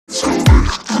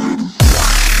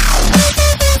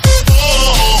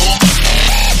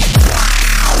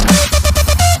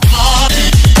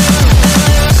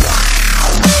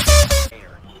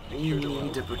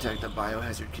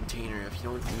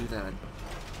do that,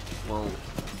 well,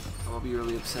 I'll be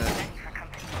really upset.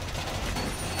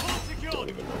 Don't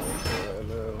even know what I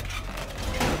know.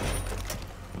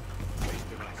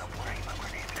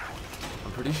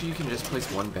 I'm pretty sure you can just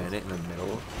place one bandit in the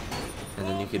middle, and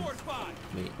then you could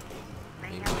maybe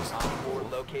just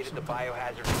located the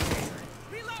biohazard container.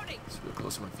 It's real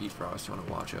close to my feet, Frost. You want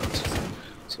to watch out.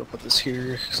 So I'll put this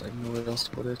here, because I have nowhere else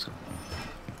to put it.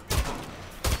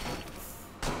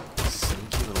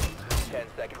 Sneaky little bastard. 10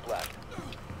 seconds left.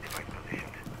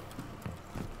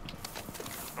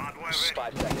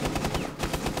 5 seconds.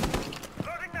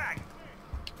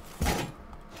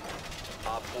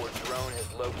 Op 4 drone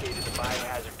has located the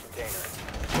biohazard container.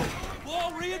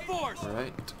 Wall reinforced!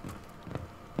 Alright.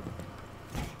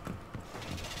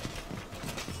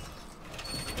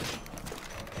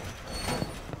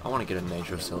 I want to get a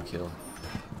nitro cell kill.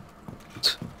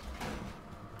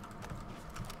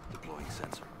 Deploying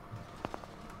sensor.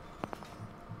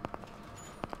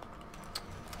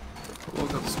 I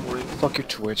woke up this morning. Fuck your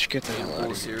Twitch, get the hell out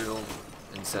Full of here. cereal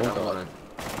and said I want a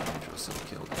nitro cell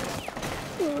kill.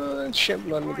 Shit, I'm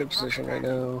not in a good position right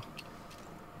now.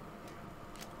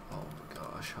 Oh my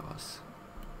gosh, Haas.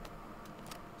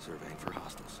 Surveying for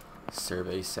hostiles.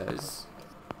 Survey says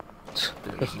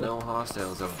there's no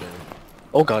hostiles out there.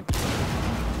 Oh god.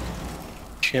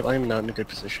 Shit, I am not in a good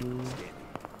position.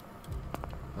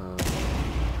 Let's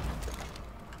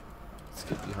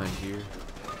get behind here.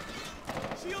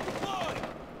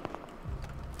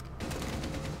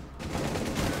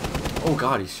 Oh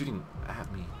god, he's shooting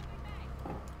at me.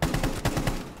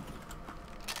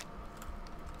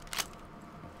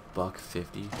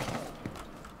 $1.50.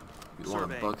 You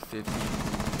want a $1.50?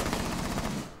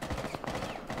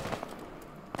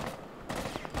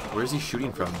 Where's he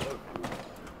shooting from?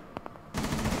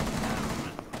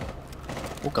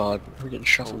 Oh god, we're getting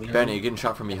shot from behind. Benny, you're getting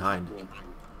shot from behind.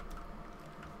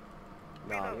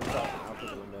 Nah, he was out the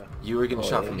window. You were getting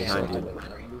shot from yeah, behind, yeah. dude. I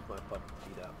moved my fucking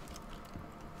feet up.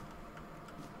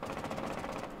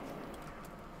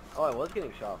 Oh, I was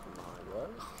getting shot from behind,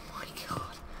 what? Oh my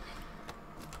god.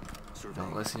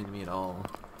 Not listening to me at all.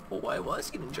 Oh, I was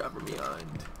getting shot from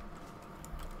behind.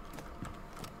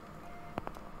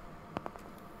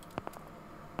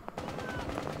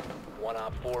 One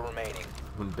op 4 remaining.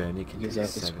 When Benny can He's get out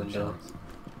this 7 window.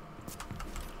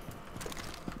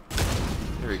 shots.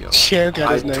 There we go. Shit, got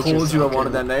I his nitro told you I cell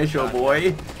wanted that kill. nitro,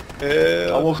 boy.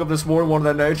 Yeah. I woke up this morning, wanted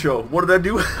that nitro. What did I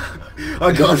do?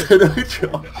 I got the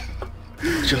nitro.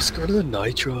 Just go to the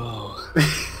nitro.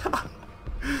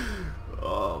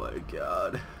 Oh my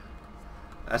god.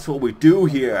 That's what we do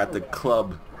here at the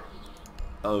club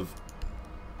of...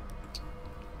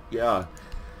 Yeah.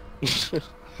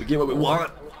 We get what we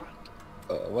want.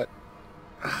 What?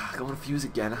 Going to fuse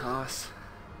again, Haas.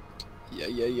 Yeah.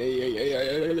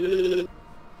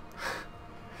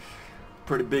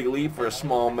 Pretty big leap for a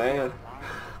small man.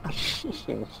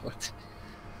 What?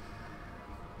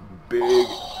 Big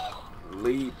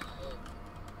leap.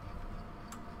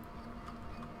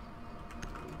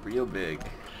 Real big.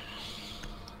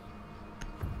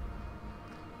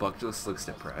 Buck just looks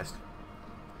depressed.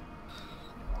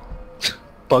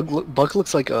 Buck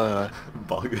looks like a...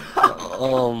 Bug.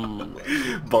 Bug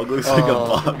Bug looks like a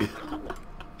bug.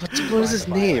 What is his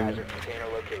name? Biohazard container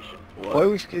location. What? Why are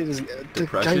we forgetting his... The guy who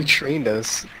Depression? trained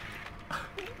us.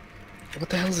 What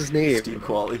the hell's his name? Steve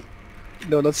Qualley.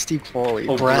 No, not Steve Qualley.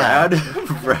 Oh, Brad.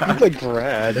 Brad? Like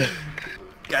Brad.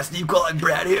 Got Steve Qualley,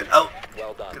 Brad here. Oh,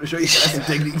 Well done. gonna show you guys some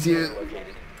techniques here.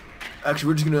 Located. Actually,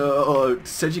 we're just gonna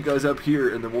set you guys up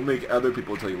here, and then we'll make other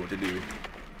people tell you what to do. Did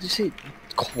you say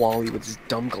Qualley with his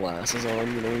dumb glasses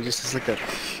on? You know, he just has like the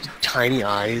tiny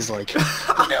eyes, like, you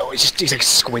know, he's like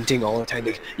squinting all the time.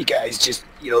 Like, you guys just,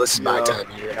 you know, this is my Yeah. time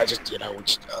here. I just, you know,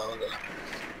 just,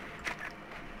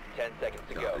 10 seconds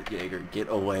to go. God, Jaeger, get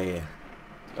away.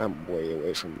 I'm way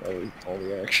away from all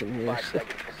the action here. 5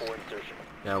 seconds before insertion.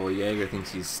 Yeah, well, Jaeger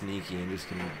thinks he's sneaky and just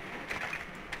can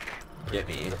get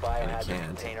me, The and he biohazard can't.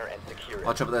 container and secure it.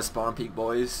 Watch out for that spawn peak,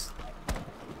 boys.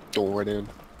 Door right in.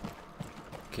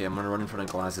 Okay, I'm gonna run in front of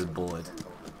Glass's bullet.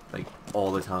 Like,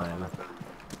 all the time.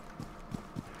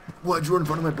 Why'd you run in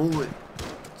front of my bullet?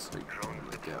 It's like, oh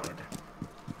my god.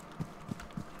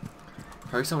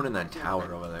 Probably someone in that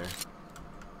tower over there.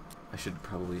 I should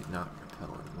probably not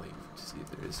repel and wait to see if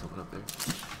there is someone up there.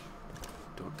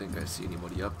 Don't think I see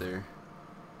anybody up there.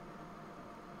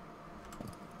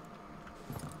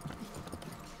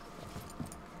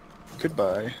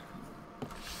 Goodbye.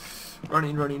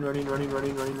 Running.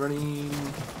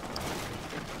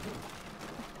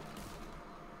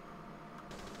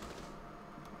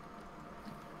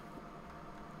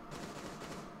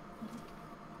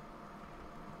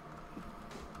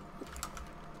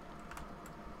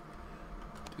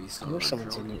 still There's have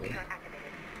a someone's in here.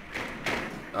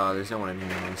 There's no one in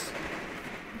here else.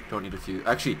 Don't need to fuse.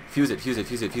 Actually, fuse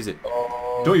it.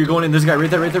 Oh, No, you're going in. There's a guy right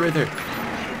there.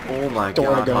 Oh my Don't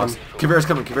god. wanna go. Caveira's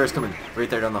coming. Right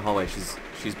there down the hallway.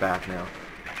 She's back now.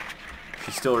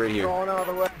 She's still right here. Going out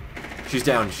of the way. She's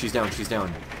down.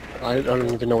 I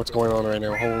don't even know what's going on right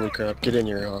now. Holy crap. Get in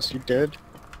your house. You dead?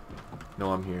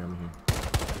 No, I'm here.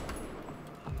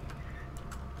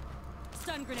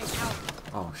 Stun grenade out.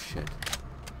 Oh shit.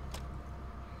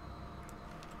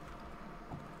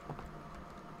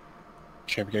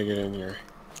 Champ, you gotta get in here.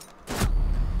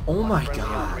 Oh my Friendly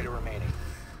god. operator remaining.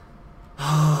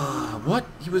 What?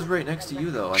 He was right next to you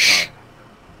though, I thought.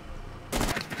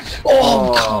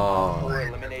 Oh, Oh. Four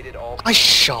eliminated all. I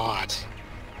shot.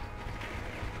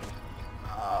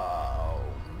 Oh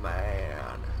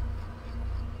man.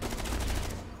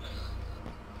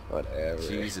 Whatever.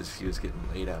 Jesus, Fuse getting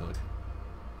laid out.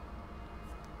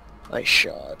 I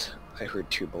shot. I heard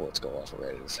 2 bullets go off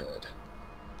right at his head.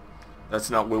 That's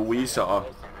not what we saw.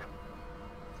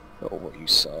 Oh, what you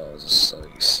saw is a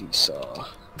sunny seesaw.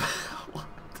 What?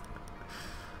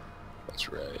 That's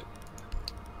right.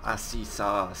 I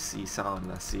seesaw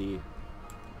and I see.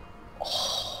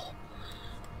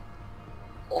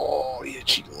 Oh,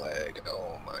 itchy leg.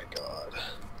 Oh my god.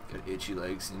 Got itchy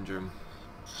leg syndrome.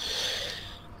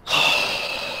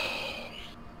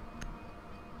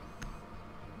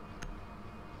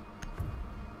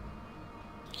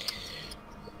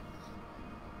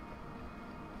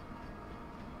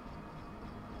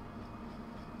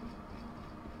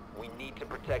 We need to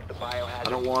protect the biohazard. I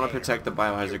don't want to container. protect the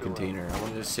biohazard Secure the room. container. I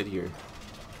want to just sit here.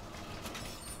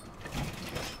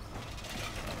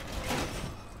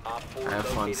 Op 4 Have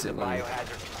fun located the sitting on it.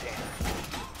 biohazard container.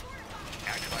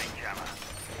 Activating jammer.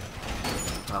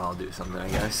 I'll do something, I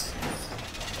guess.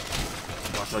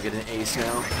 Watch, I'll get an ace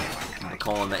now. I'm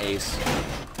calling the ace.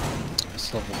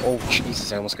 Oh,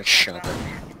 Jesus, I almost got shot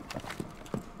there.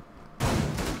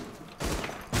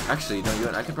 Actually, no, you know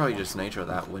what? I could probably just nitro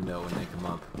that window when they come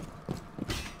up.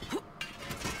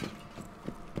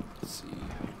 Let's see.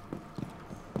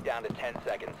 Down to 10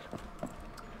 seconds.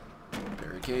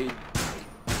 Barricade.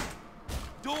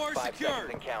 Door 5 secured.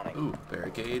 seconds and counting. Ooh,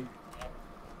 barricade.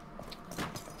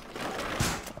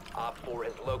 Op 4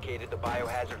 has located the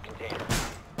biohazard container.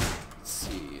 Let's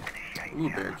see. Ooh,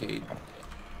 barricade.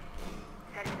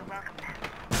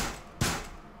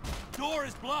 Door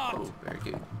is blocked. Oh,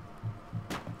 barricade.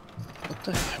 What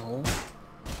the hell?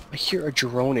 I hear a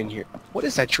drone in here. What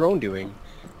is that drone doing?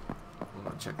 I'm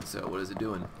gonna check this out. What is it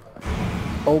doing?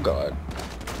 Oh god.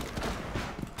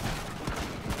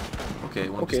 Okay,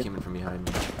 one Okay. just came in from behind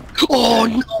me. Oh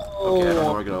no! Okay,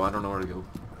 I don't know where to go.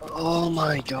 Oh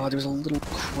my god, there's a little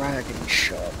crack in the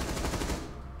shop.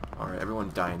 Alright, everyone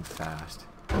dying fast.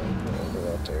 They're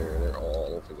out there, they're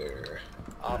all over there.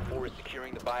 Op 4 is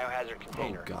securing the biohazard Oh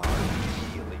container. god.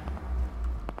 Immediately.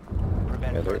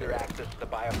 Prevent Yeah, they're further there. access to the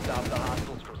stop the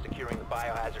hostiles from securing the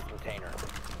biohazard container.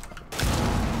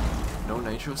 No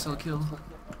nitro cell kill?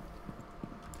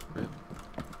 Rip.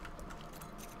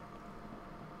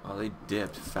 Oh, they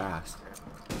dipped fast.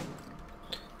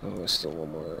 Oh, there's still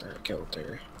one more account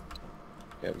there.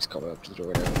 Yeah, he's coming up to the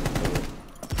door now.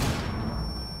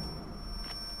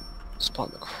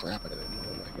 Spotting the crap out of him.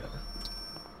 Oh my god.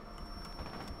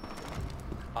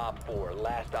 Op 4,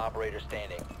 last operator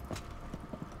standing.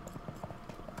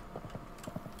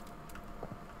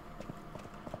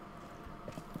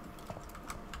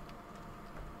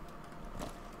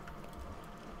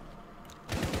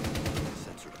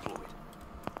 Sensor deployed.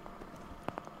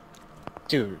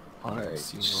 Dude, I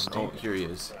See no- just oh, here he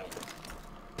is.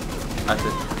 That's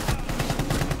it.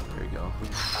 There we go.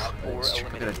 Op 4 I could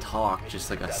have eliminated. talked just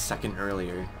like a second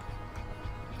earlier.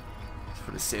 This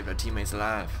would have saved our teammates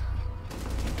alive.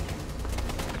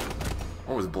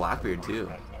 Oh, it was Blackbeard too.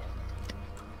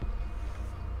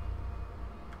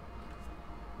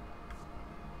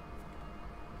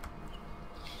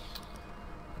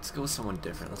 Let's go with someone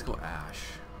different. Let's go Ash.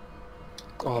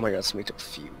 Oh my god, somebody took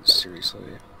fuse, seriously.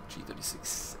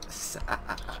 G36.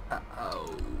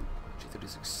 Oh.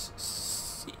 G36.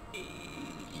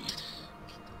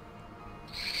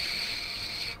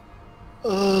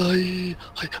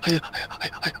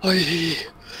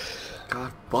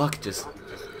 God, Buck, just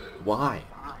why?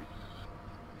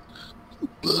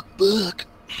 Buck.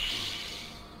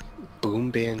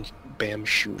 Boom, bam,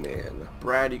 shoe man.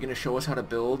 Brad, you gonna show us how to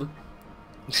build?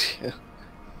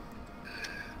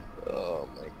 Oh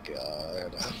my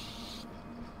god.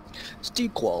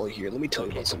 Steve Quali here, let me tell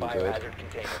you Locate about the something good. biohazard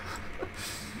container.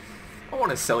 I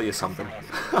want to sell you something.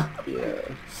 Yeah.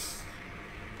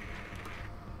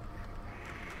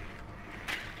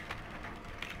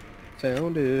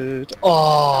 Found it.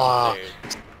 Oh!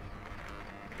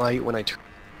 Right when I turned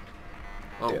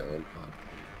Oh. down.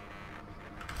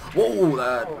 Whoa,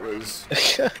 that was...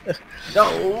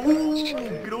 No!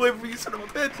 Get away from me, son of a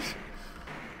bitch!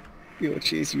 He'll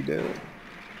chase you down.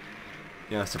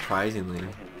 Yeah, surprisingly.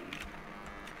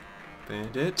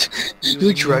 Bandit? You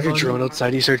like drive your drone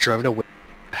outside, you start driving away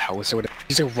from the house or whatever.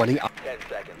 He's like running up. 10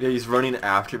 seconds. Yeah, he's running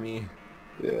after me.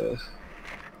 Yeah.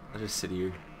 I'll just sit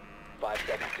here. 5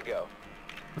 seconds to go.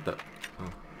 What the? Oh.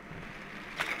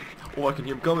 Oh, I can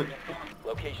hear him coming.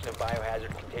 Location of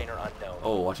biohazard container unknown.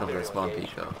 Oh, watch out for Clear that to spawn engage.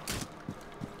 peek though.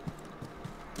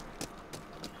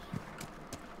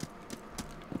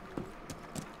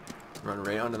 Run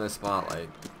right onto the spotlight.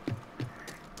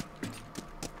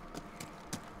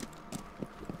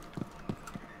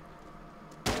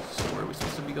 So where are we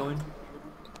supposed to be going?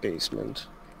 Basement.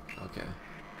 Okay.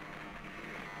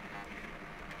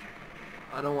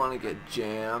 I don't want to get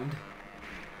jammed.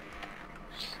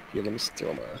 Here, let me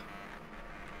throw my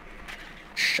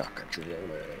shotgun drone.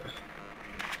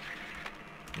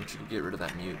 I want you to get rid of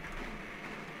that mute.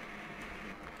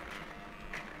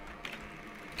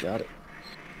 Got it.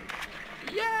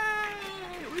 Yay!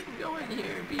 We can go in here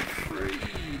and be free.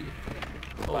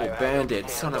 Oh, Biohazard bandit, container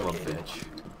son of a located. bitch.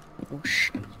 Oh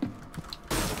shit.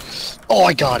 Oh,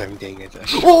 I got him, dang it.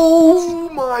 Oh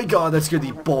my god, that scared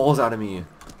the balls out of me.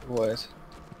 What?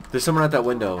 There's someone at that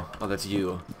window. Oh, that's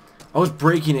you. I was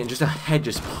breaking it and just a head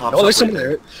just pops Oh, up there's right someone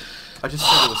there. I just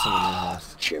said there was someone in the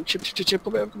house. Chip,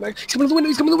 come back. He's coming to the window,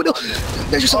 he's coming to the window.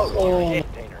 There's just oh.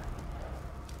 Container.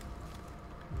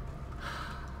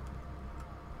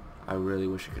 I really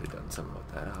wish I could have done something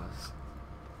about that house.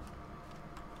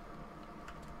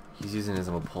 He's using his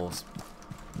little pulse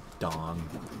dong.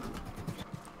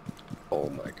 Oh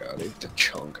my god, it's a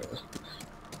chunka.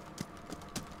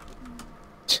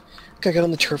 I got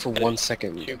on the turf for 1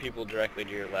 second. Two people directly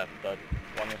to your left, bud.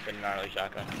 One with a gnarly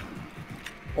shotgun.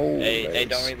 Oh, Hey, nice.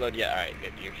 don't reload yet. Alright,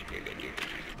 good. You're good.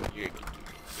 You're good.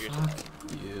 You're Fuck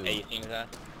Hey, you. you seen his ass?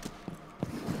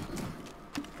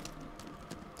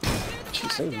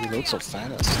 Jeez, they reload so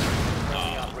fast.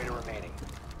 Friendly operator remaining.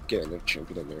 Get in there, chimp,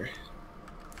 get in there.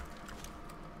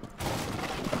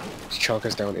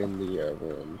 Chunka's down in the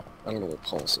room. I don't know where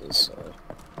Pulse is, so...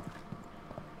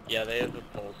 Yeah, they have the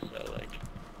pulse, so like...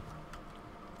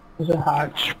 There's a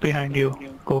hatch behind you.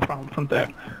 Go from there.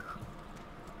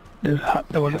 There's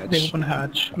there was the open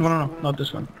hatch. No, not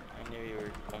this one. I knew you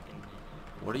were fucking...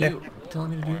 What are Yeah. you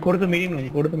telling me to do? Go to the meeting room.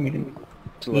 Go to the meeting room.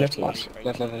 To the left.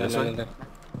 This way?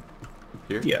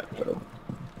 Here? Yeah. So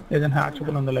there's a hatch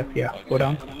open on the left. Yeah. Go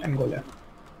down and go left.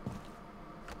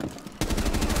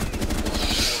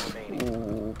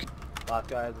 Ooh, Last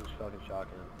guy has his fucking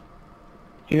shotgun.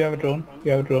 Do you have a drone?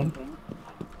 You have a drone?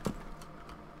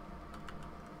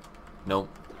 Nope.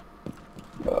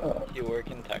 You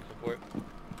work in tech support?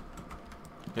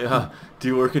 Yeah. Do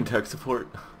you work in tech support?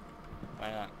 Why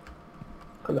not?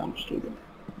 Cause I'm a student.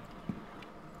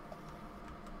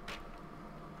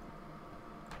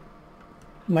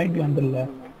 Might be on the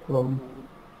left room.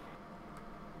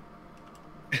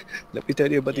 let me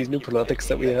tell you about these new products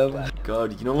that we have.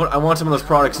 God, you know what? I want some of those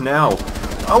products now.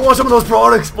 I want some of those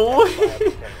products, boy!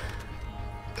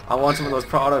 I want some of those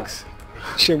products.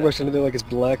 Shit rushing into there like it's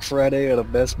Black Friday at a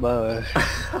Best Buy.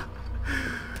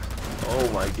 Oh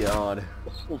my god.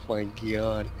 Oh my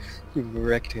god. You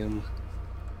wrecked him.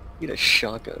 He had a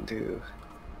shotgun too.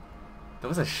 That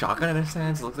was a shotgun in his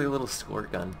hands? It looked like a little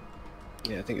squirt gun.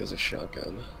 Yeah, I think it was a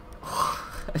shotgun.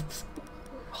 What?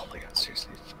 Oh my god,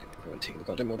 seriously. Everyone taking the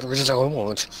goddamn order. This is all I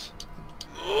want.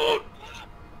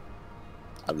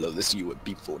 I love this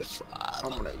UMP 45. I'm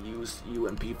gonna use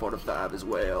UMP 45 as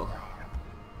well.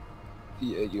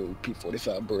 Yeah, UMP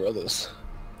 45 brothers.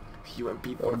 UMP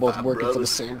 45 We're both working for the brothers.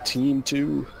 same team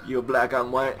too. You're black,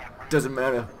 I'm white. Doesn't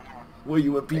matter. We're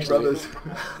UMP brothers.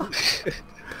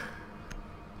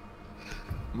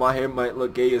 My hair might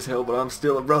look gay as hell, but I'm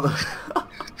still a brother.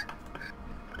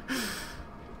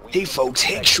 Hey folks,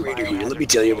 Hank Schrader here. Let me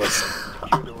tell you about something.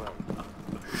 Secure the room.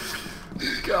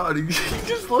 God, he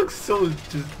just looks so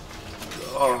just.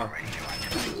 Oh.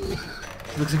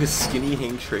 He looks like a skinny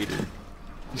Hank Schrader.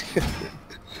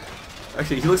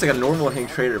 Actually, he looks like a normal Hank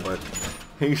Schrader, but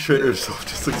Hank Schrader just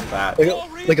looks fat.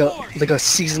 Like a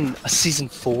season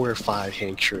 4 or 5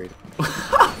 Hank Schrader.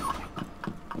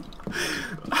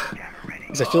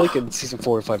 Because I feel like in season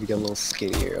 4 or 5 he got a little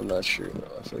skinnier. I'm not sure. No,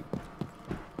 I feel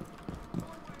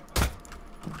like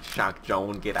Shock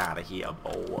Joan, get out of here,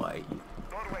 boy.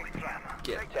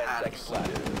 Get 10 out of seconds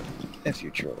here. left. F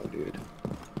your drone, dude.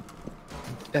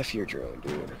 F your drone,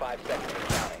 dude. 5 seconds and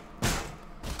counting.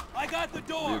 I got the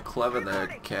door. You're clever there,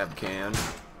 Cab Can.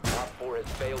 Op 4 has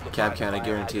failed to Cap find can, the I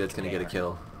guarantee biohazard that's gonna get a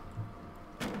container.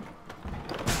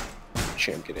 kill.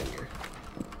 Champ, get in here.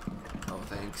 Oh,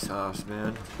 thanks, sauce,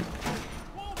 man.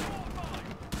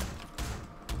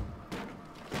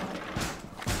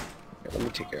 Here, let me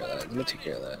take care of that. Let me take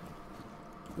care of that.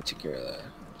 Let me take care of that.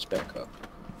 Just back up.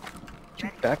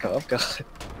 Back up? God.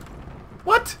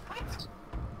 What?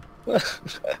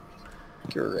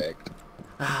 Correct.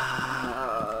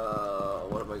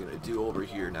 What am I gonna do over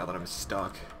here now that I'm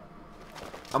stuck?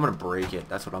 I'm gonna break it.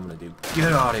 That's what I'm gonna do.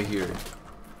 Get out of here.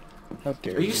 How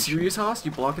dare Are you serious, Haas?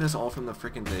 You blocking us all from the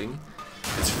freaking thing?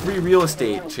 It's free real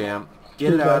estate, champ.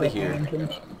 Get it out of here.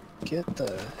 Get the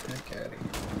heck out of here.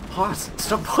 Haas,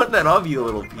 stop putting that on you,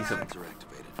 little piece of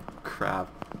crap.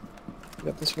 You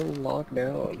got this room locked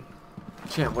down.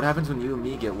 Champ, what happens when you and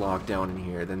me get locked down in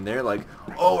here? Then they're like,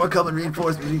 oh, we're coming,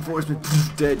 reinforcement, reinforcement,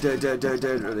 dead, dead, dead, dead,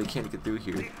 dead, or they can't get through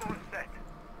here.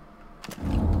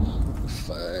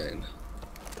 Fine.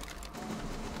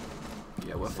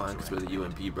 Yeah, we're fine because we're the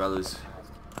UMP brothers.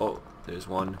 Oh, there's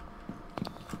one.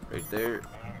 Right there.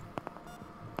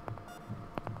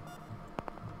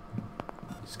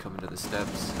 He's coming to the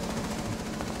steps.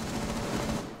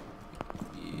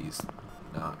 He's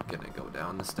not gonna go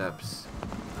down the steps.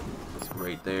 He's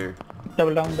right there.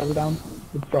 Double down, double down.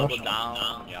 Good frost. Double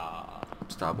down, yeah.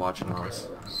 Stop watching us.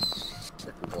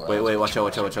 Wait, wait, watch out,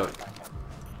 watch out, watch out.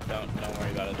 Don't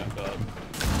worry about it, don't go up.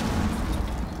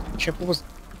 Champ, what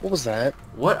was that?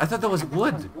 What? I thought that was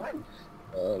wood.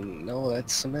 No,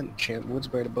 that's cement, champ.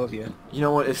 Wood's right above you. You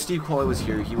know what? If Steve Qualley was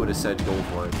here, he would have said go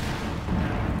for it.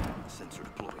 Sensor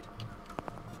deployed.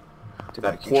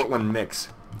 That Portland mix.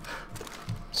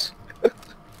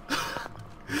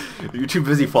 You're too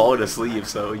busy falling asleep,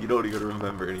 so you don't even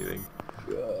remember anything.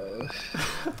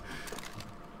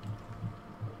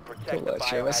 Protect the Don't lie,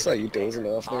 champ. I saw you biohazard dozing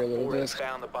off there a little Op 4 has bit.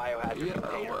 found the biohazard Yeah,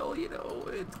 container. well, you know,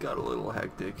 it got a little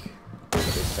hectic. They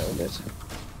found it.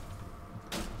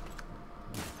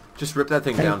 Just rip that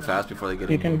thing down fast before they get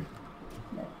You in here.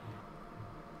 can...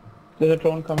 There's a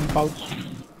drone coming out.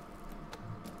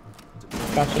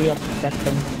 Actually, up to protect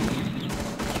them.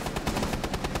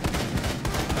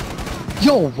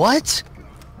 Yo, what?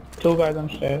 2 guys on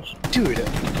stairs. Dude,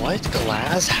 what?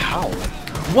 Glass? How?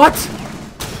 What?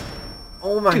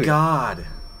 Oh my Dude. god.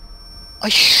 I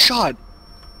shot.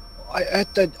 I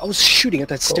was shooting at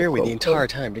that stairway go, the entire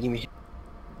time. Didn't even.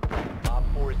 Op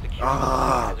 4 is securing the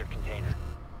Ah. biohazard container.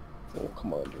 Oh,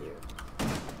 come on, dude.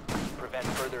 Prevent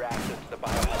further access to the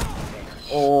biohazard container.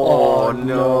 Oh, Oh,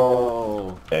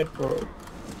 no. Dead bro.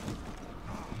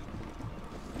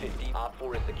 50. Op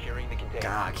 4 is securing the container.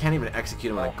 God, I can't even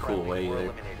execute him in All a cool friendlies way were either.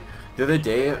 eliminated. The other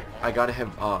day, I got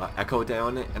him Echo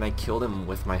down, and I killed him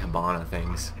with my Habana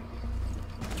things.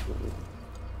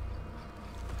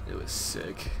 It was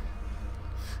sick.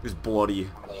 It was bloody.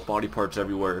 Body parts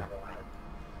everywhere.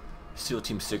 SEAL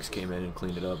Team 6 came in and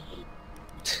cleaned it up.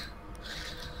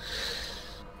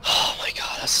 Oh my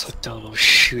god, that's so dumb. I was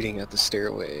shooting at the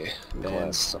stairway. And Man.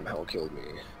 glass somehow killed me.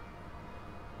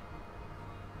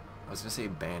 I was gonna say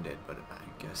Bandit, but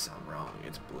I guess I'm wrong.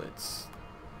 It's Blitz.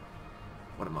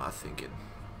 What am I thinking?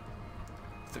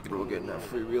 Thinking we're getting that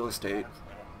free real estate.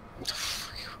 It's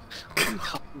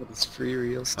free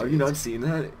real estate. Have you not seen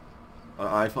that? On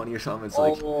iPhone or something? It's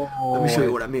like, let me show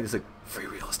you what I mean. It's like, free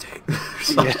real estate. Or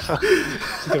something. Yeah.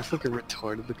 Like a fucking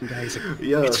retarded looking guy. He's like,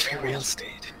 Yeah. it's free real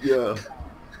estate. Yeah.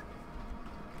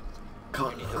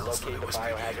 We need to locate the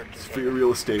biohazard It's free container.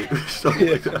 real estate. Something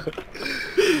like that.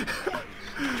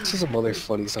 This is some other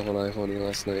funny stuff on iPhone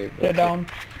last night. They're down.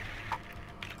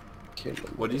 Can't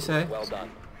remember. What do you say? Well done.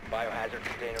 Biohazard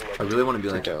container I located. really want to be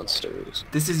They're like, downstairs.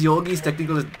 this is Yogi's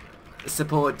technical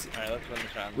support. Alright, let's win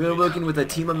this round. We're working with a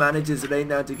team of managers right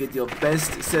now to get your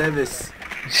best service.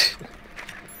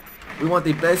 We want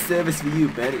the best service for you,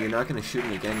 Bandit. You're not gonna shoot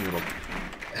me again, you little...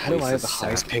 How do I have the Racist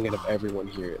highest sack. ping out of everyone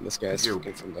here? And this guy's You're-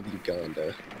 fucking from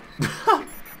Uganda.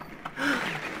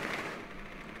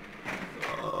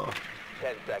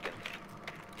 10 seconds.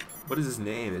 What is his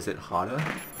name? Is it Hada?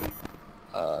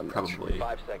 I'm not sure. Probably.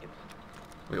 5 seconds.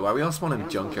 Wait, why are we all spawning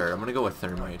Junkyard? I'm gonna go with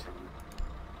Thermite.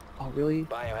 Oh, really?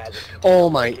 Biohazard Oh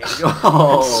my...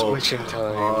 Oh! Switching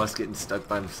time. Oh, he's getting stuck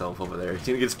by himself over there. He's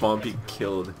gonna get spawn peek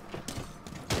killed.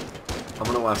 I'm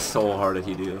gonna laugh so hard if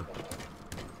you do.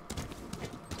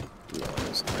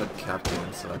 Nice. Got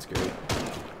captain, so that's great.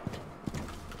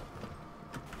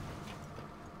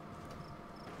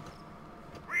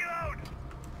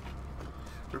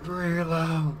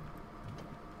 Reload!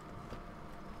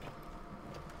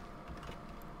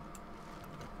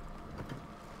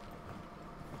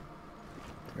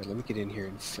 Alright, let me get in here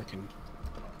and frickin'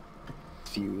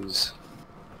 fuse.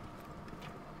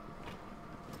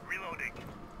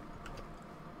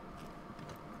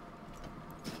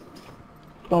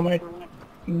 Tomate,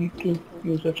 you need to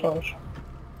use the charge.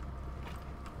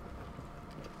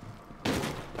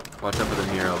 Watch out for the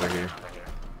mirror over here.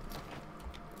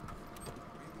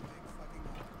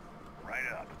 Right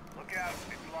up. Look out.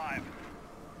 It's live.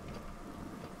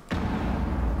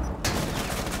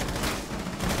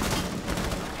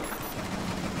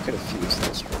 Could have fused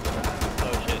this one.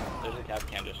 Oh shit, there's a cap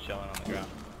can just chilling on the ground.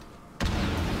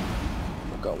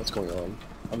 Oh god, what's going on?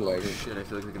 I'm lagging. Shit, I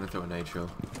feel like they're gonna throw a nitro.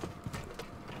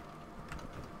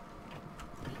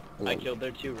 I killed their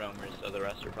 2 roamers, so the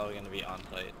rest are probably gonna be on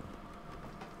site.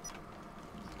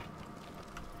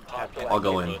 I'll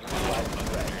go in.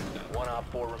 1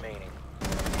 op 4 remaining.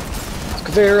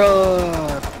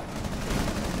 Caveira!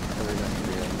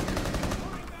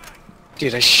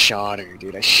 Dude, I shot her,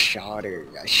 dude. I shot her.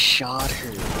 I shot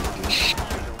her. Dude.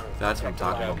 That's what I'm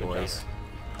talking about, boys.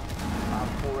 Op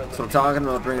 4 That's what I'm talking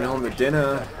about, bringing home the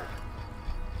dinner.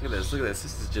 Look at this, look at this.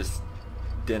 This is just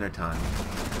dinner time.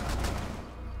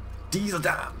 Diesel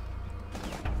time!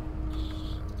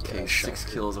 Okay, 6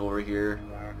 kills over here.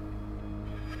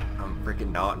 I'm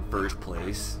freaking not in first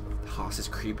place. Haas is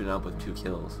creeping up with 2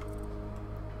 kills.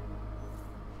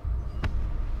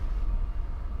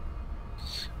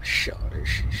 I shot her.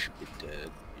 She should be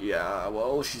dead. Yeah,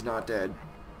 well, she's not dead.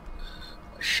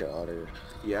 I shot her.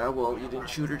 Yeah, well, you didn't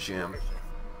shoot her, Jim.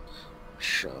 I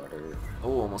shot her.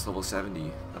 Oh, almost level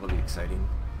 70. That'll be exciting.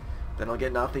 Then I'll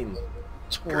get nothing.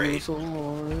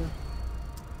 24.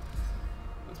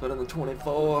 It's better than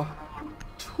 24.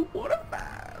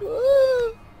 25.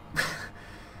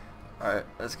 Alright,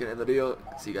 let's get in the video.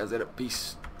 See you guys later.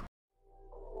 Peace.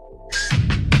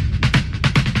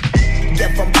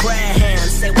 Give 'em prayer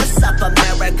hands, say what's up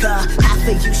America. Half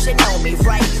of you should know me,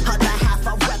 right? Other half